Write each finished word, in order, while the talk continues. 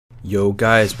Yo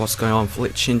guys, what's going on?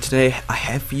 Fletchin today. I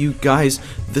have for you guys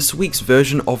this week's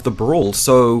version of the BRAWL.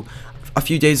 So, a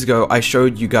few days ago I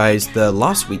showed you guys the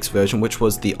last week's version, which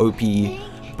was the OP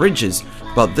bridges.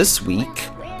 But this week,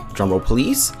 drumroll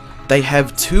please, they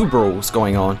have two BRAWLs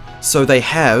going on. So they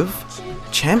have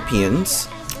champions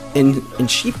in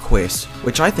Sheep Quest,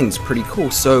 which I think is pretty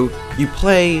cool. So you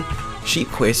play Sheep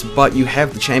Quest, but you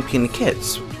have the champion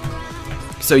kits.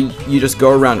 So you just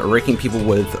go around wrecking people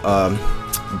with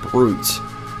brute,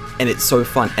 and it's so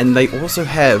fun. And they also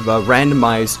have a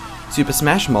randomized Super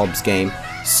Smash Mobs game,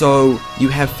 so you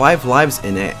have 5 lives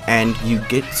in it, and you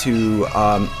get to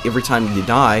every time you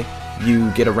die you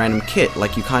get a random kit.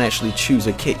 Like, you can't actually choose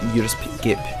a kit, you just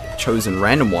get chosen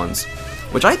random ones,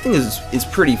 which I think is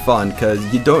pretty fun,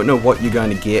 because you don't know what you're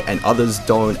going to get and others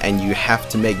don't, and you have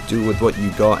to make do with what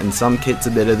you got, and some kits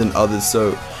are better than others,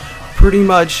 so pretty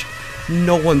much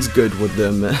no one's good with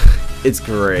them. It's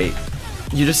great.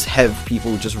 You just have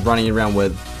people just running around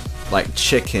with like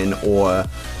chicken or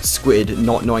squid,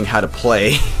 not knowing how to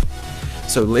play.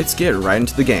 So let's get right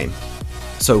into the game.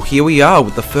 So here we are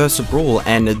with the first BRAWL,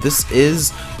 and this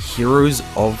is Heroes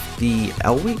of the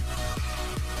Elwy?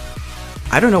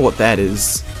 I don't know what that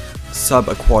is.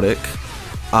 Subaquatic.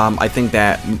 I think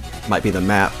that might be the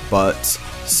map, but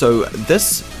so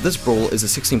this BRAWL is a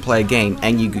 16-player game,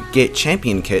 and you get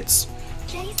champion kits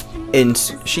in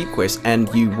Sheep Quest, and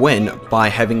you win by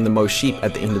having the most sheep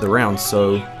at the end of the round.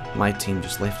 So my team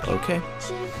just left. Okay,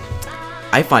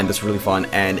 I find this really fun,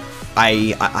 and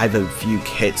I have a few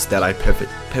kits that I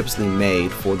purposely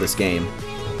made for this game.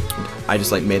 I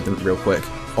just like made them real quick.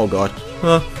 Oh god,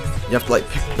 you have to like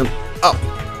pick them up.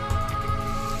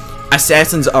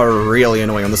 Assassins are really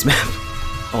annoying on this map.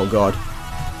 Oh god.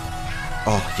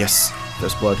 Oh yes,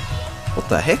 first blood. What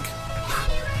the heck?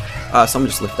 Someone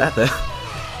just left that there.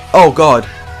 Oh god.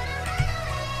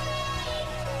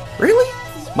 Really?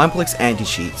 Mineplex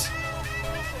anti-cheats.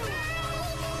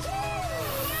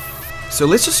 So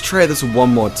let's just try this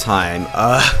one more time.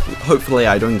 Hopefully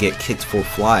I don't get kicked for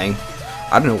flying.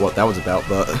 I don't know what that was about,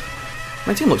 but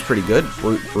my team looks pretty good.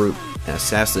 Brute, and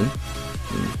assassin.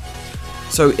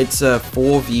 So it's a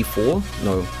 4v4?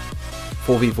 No.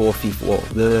 4v4,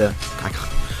 v4. I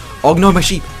can't. Oh no, my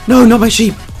sheep! No, not my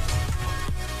sheep!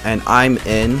 And I'm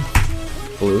in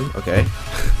blue, okay.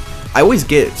 I always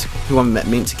get who I'm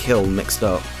meant to kill mixed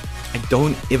up. I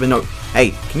don't even know.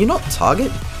 Hey, can you not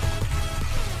target?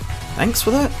 Thanks for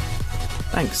that.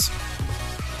 Thanks.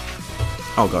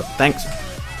 Oh god, thanks.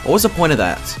 What was the point of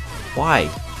that? Why?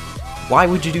 Why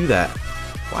would you do that?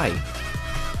 Why?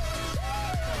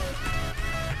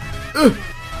 Ugh.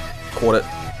 Caught it.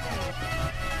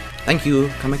 Thank you.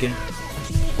 Come again.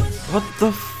 What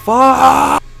the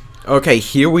fuck? Okay,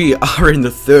 here we are in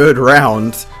the third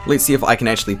round. Let's see if I can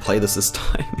actually play this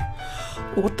time.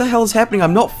 What the hell is happening?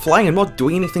 I'm not flying, I'm not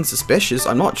doing anything suspicious,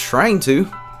 I'm not trying to.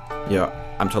 Yeah,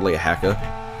 I'm totally a hacker.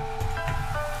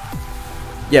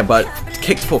 Yeah, but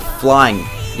kicked for flying.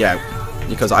 Yeah,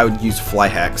 because I would use fly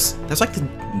hacks. That's like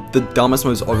the dumbest,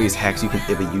 most obvious hacks you can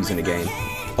ever use in a game.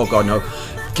 Oh god, no.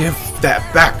 Give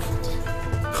that back!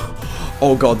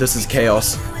 Oh god, this is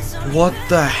chaos. What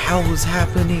the hell is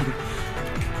happening?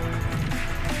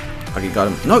 Okay, got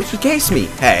him. No, he cased me!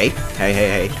 Hey, hey,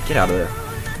 hey, hey, get out of there.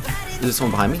 Is there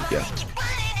someone behind me? Yeah.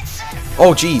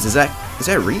 Oh jeez, is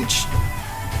that reach?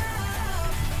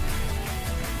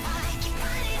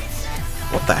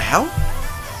 What the hell?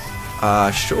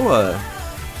 Sure.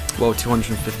 Well,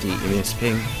 250 ms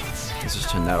ping. Let's just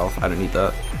turn that off, I don't need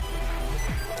that.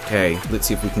 Okay, let's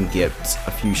see if we can get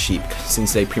a few sheep,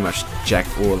 since they pretty much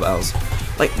jacked all of ours.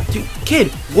 Like, dude,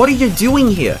 kid, what are you doing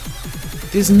here?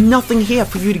 There's nothing here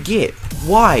for you to get.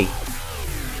 Why?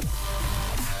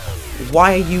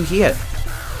 Why are you here?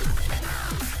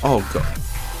 Oh god.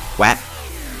 What?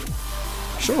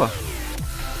 Sure.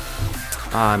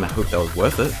 I hope that was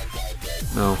worth it.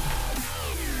 No.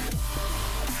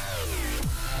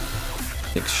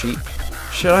 Next sheep.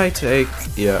 Should I take?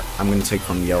 Yeah, I'm gonna take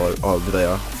from yellow. Oh, there they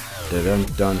are. Dun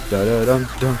dun dun dun dun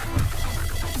dun.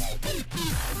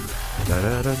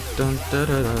 Dun dun dun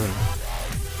dun dun.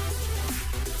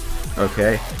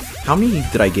 Okay. How many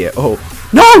did I get? Oh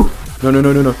no! No no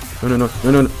no no no no no no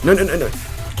no no no no no no!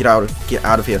 Get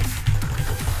out of here!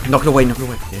 Knock it away! Knock it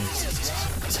away!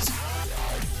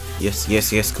 Yes,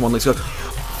 yes, yes! Come on, let's go!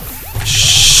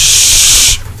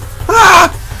 Shh! Ah!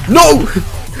 No!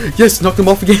 Yes, knocked him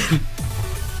off again.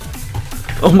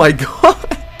 Oh my god!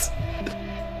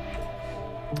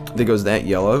 There goes that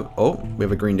yellow. Oh, we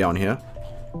have a green down here.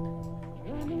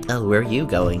 Oh, where are you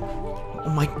going? Oh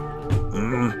my.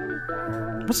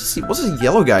 What's this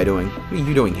yellow guy doing? What are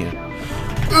you doing here?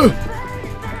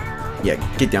 Yeah,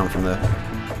 get down from there.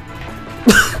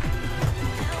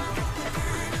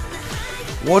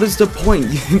 What is the point?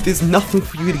 There's nothing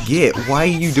for you to get. Why are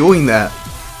you doing that?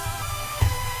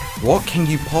 What can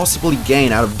you possibly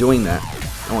gain out of doing that?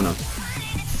 Oh no.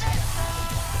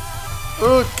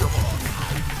 Oh, come on.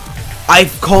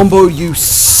 I've comboed you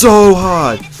so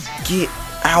hard. Get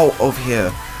out of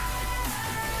here.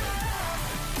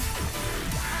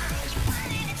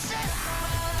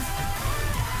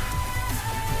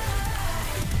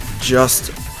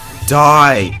 Just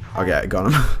die. Okay, I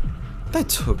got him. That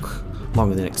took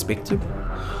longer than expected.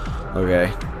 Okay.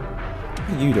 What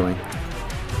are you doing?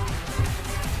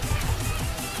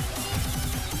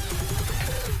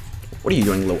 What are you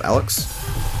doing, little Alex?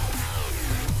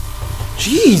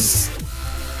 Jeez!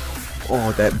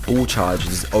 Oh, that bull charge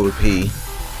is OP.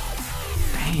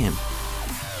 Damn.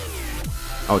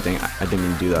 Oh, dang, I didn't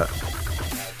even do that.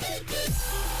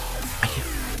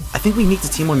 I think we need to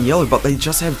team on yellow, but they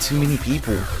just have too many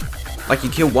people. Like, you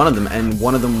kill one of them, and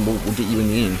one of them will get you in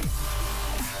the end.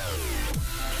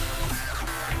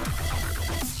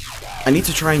 I need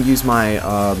to try and use my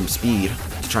speed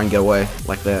to try and get away,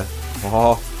 like that.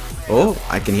 Oh,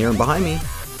 I can hear him behind me.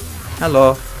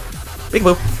 Hello. Big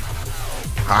Blue.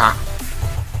 Ah.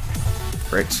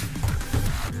 Bricks.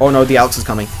 Oh no, the Alex is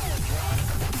coming.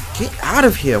 Get out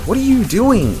of here. What are you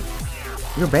doing?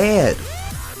 You're bad.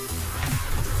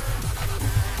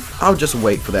 I'll just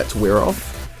wait for that to wear off.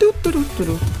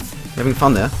 Having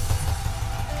fun there.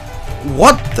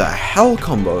 What the hell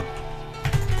combo?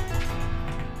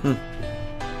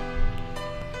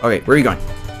 Okay, where are you going?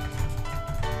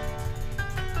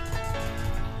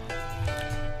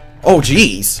 Oh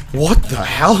jeez. What the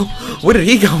hell? Where did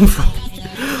he come from?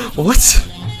 What?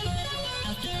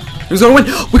 Who's gonna win?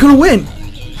 We're gonna win!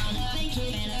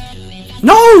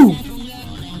 No!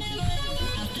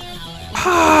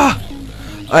 Ah!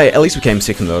 Alright, at least we came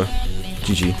second though.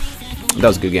 GG. That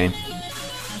was a good game.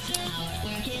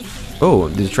 Oh,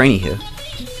 there's a trainee here.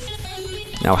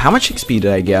 Now, how much XP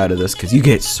did I get out of this? Because you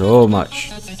get so much.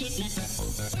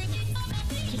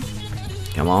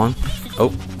 Come on.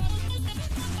 Oh.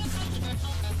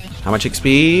 How much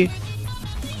XP?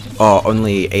 Oh,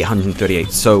 only 838.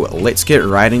 So, let's get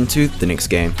right into the next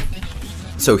game.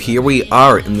 So, here we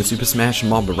are in the Super Smash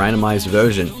Mob randomized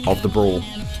version of the Brawl.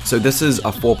 So, this is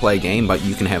a 4-player game, but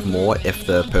you can have more if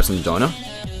the person's donor.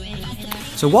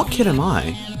 So, what kid am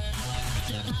I?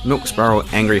 Milk Sparrow,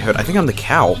 Angry Herd. I think I'm the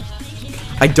cow.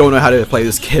 I don't know how to play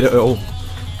this kid at all.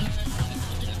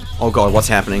 Oh god, what's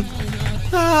happening?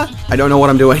 Ah, I don't know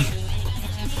what I'm doing.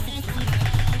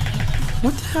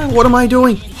 What the hell? What am I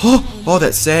doing? Oh,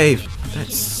 that save.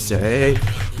 That save.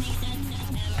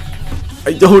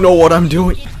 I don't know what I'm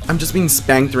doing. I'm just being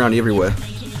spanked around everywhere.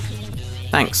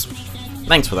 Thanks.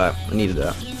 Thanks for that. I needed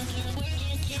that.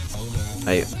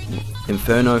 Hey,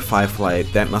 Inferno, Firefly.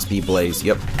 That must be Blaze.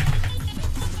 Yep.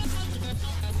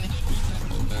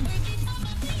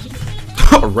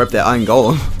 Rip that Iron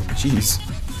Golem. Jeez.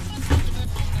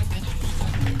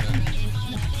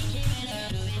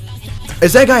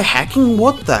 Is that guy hacking?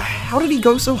 What the? How did he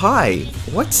go so high?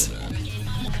 What?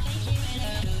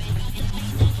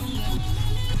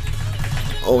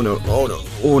 Oh no, oh no,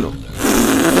 oh no.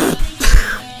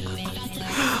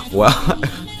 Wow.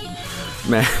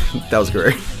 Man, that was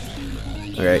great.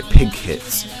 Okay, pig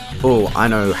hits. Oh, I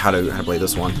know how to play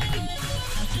this one.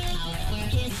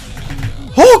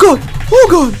 Oh god! Oh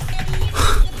god!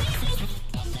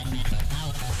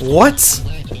 What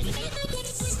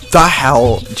the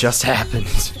hell just happened?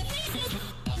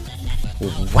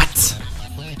 What?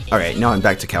 Okay, now I'm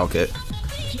back to Calcut.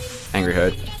 Angry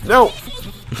Herd. No!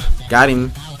 Got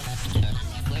him.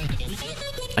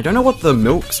 I don't know what the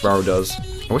Milk Sparrow does.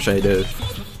 I wish I did.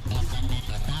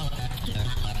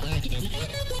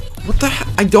 What the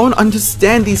hell? I don't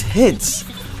understand these hits.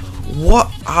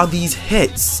 What are these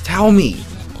hits? Tell me.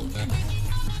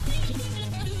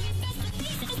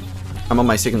 I'm on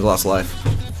my second to last life.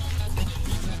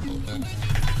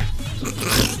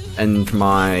 And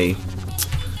my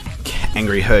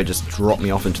Angry Herd just dropped me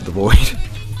off into the void.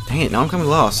 Dang it, now I'm coming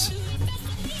last.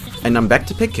 And I'm back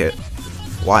to Pig Kit.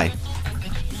 Why?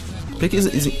 Pig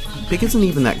isn't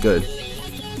even that good.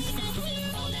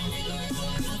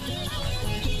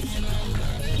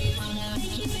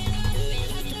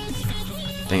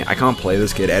 Dang it, I can't play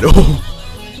this kid at all.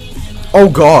 Oh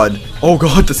god! Oh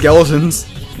god, the skeletons!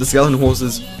 The skeleton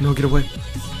horses. No, get away.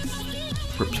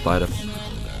 Rip spider.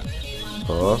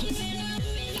 Oh.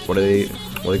 What are they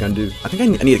gonna do? I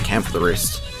think I need a camp for the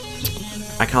rest.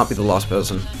 I can't be the last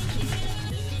person.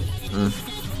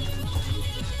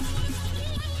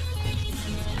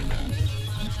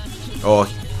 Oh.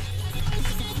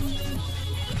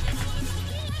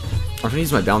 I'm gonna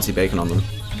use my bouncy bacon on them.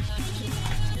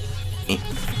 Eh.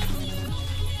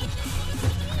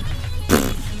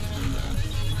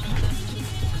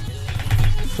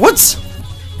 What?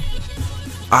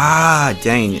 Ah,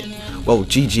 dang it. Well,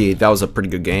 GG, that was a pretty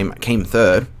good game. I came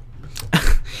third.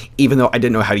 Even though I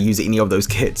didn't know how to use any of those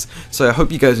kits. So I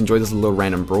hope you guys enjoyed this little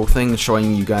random brawl thing,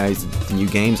 showing you guys the new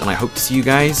games, and I hope to see you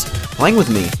guys playing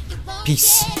with me.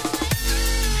 Peace.